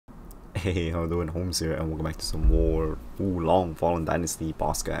Hey, how you doing? Holmes here, and welcome back to some more Long Fallen Dynasty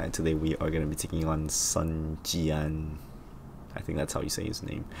boss guy. Today we are going to be taking on Jian. I think that's how you say his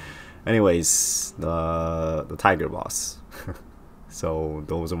name. Anyways, the tiger boss. So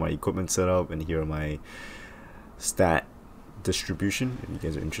those are my equipment setup, and here are my stat distribution if you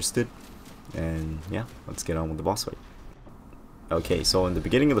guys are interested. And yeah, let's get on with the boss fight. Okay, so in the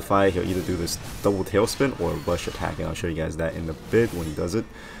beginning of the fight, he'll either do this double tailspin or rush attack, and I'll show you guys that in a bit when he does it.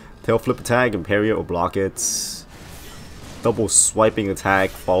 Tail flip attack and parry it or block it. Double swiping attack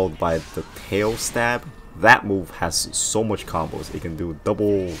followed by the tail stab. That move has so much combos. It can do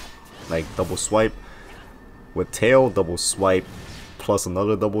double swipe with tail, double swipe plus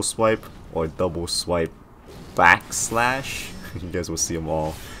another double swipe, or double swipe backslash. You guys will see them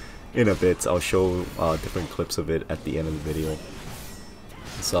all in a bit. I'll show different clips of it at the end of the video.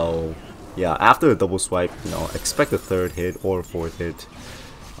 So yeah, after the double swipe, expect a third hit or a fourth hit.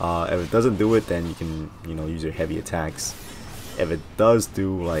 If it doesn't do it, then you can, use your heavy attacks. If it does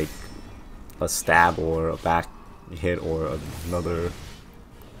do like a stab or a back hit or another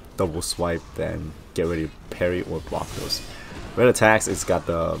double swipe, then get ready to parry or block those. Red attacks, it's got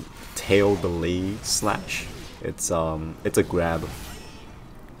the tail delay slash. It's a grab.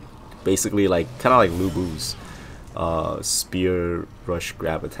 Basically kind of like Lubu's spear rush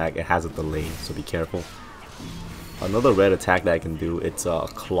grab attack. It has a delay, so be careful. Another red attack that I can do, it's a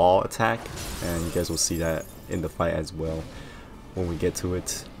claw attack, and you guys will see that in the fight as well when we get to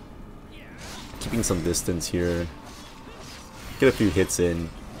it. Keeping some distance here, get a few hits in.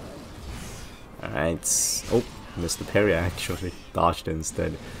 Alright, oh, missed the parry. I actually dodged it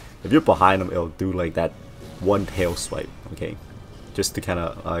instead. If you're behind him, it'll do like that one tail swipe, okay, just to kind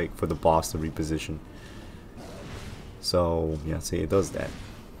of like for the boss to reposition. So yeah, see, it does that.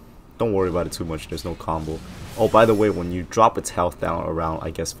 Don't worry about it too much, there's no combo. Oh, by the way, when you drop its health down around,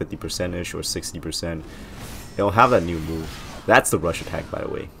 I guess 50%ish or 60%, it'll have that new move. That's the rush attack, by the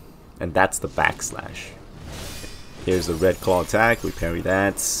way. And that's the backslash. Here's the red claw attack, we parry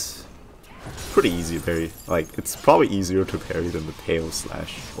that. Pretty easy to parry. Like, it's probably easier to parry than the tail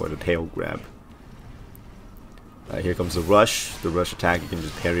slash or the tail grab. Here comes the rush. The rush attack, you can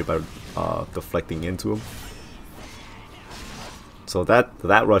just parry by deflecting into him. So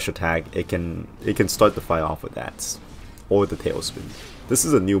that rush attack, it can start the fight off with that, or the tailspin. This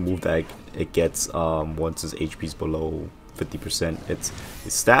is a new move that it gets once his HP is below 50%. It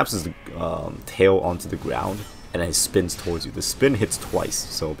stabs his tail onto the ground and then it spins towards you. The spin hits twice,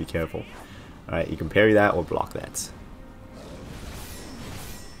 so be careful. All right, you can parry that or block that.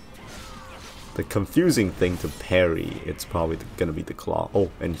 The confusing thing to parry, it's probably gonna be the claw.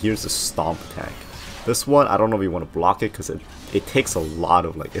 Oh, and here's the stomp attack. This one, I don't know if you want to block it because it takes a lot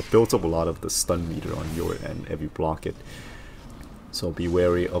of, it builds up a lot of the stun meter on your end if you block it. So be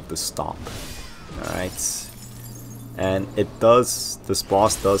wary of the stomp. Alright. And this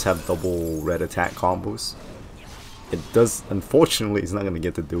boss does have double red attack combos. It does, unfortunately, it's not going to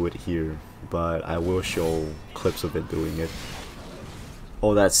get to do it here, but I will show clips of it doing it.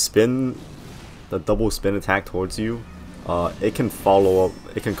 Oh, that spin, the double spin attack towards you, it can follow up,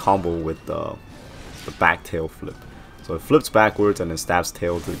 it can combo with the back tail flip. So it flips backwards and then stabs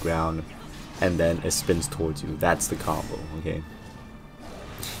tail to the ground and then it spins towards you. That's the combo, okay?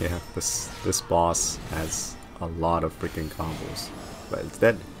 Yeah, this boss has a lot of freaking combos, but it's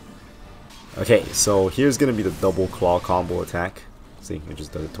dead. Okay, so here's gonna be the double claw combo attack. See, it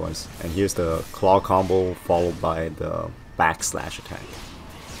just does it twice. And here's the claw combo followed by the backslash attack.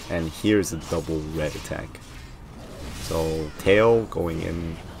 And here's the double red attack. So tail going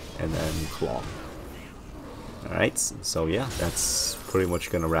in and then claw. Alright, so yeah, that's pretty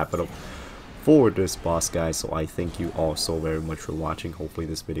much gonna wrap it up for this boss, guys. So I thank you all so very much for watching. Hopefully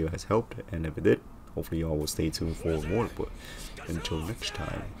this video has helped, and if it did, hopefully y'all will stay tuned for more. But until next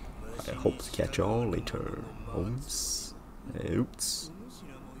time, I hope to catch y'all later. Oops.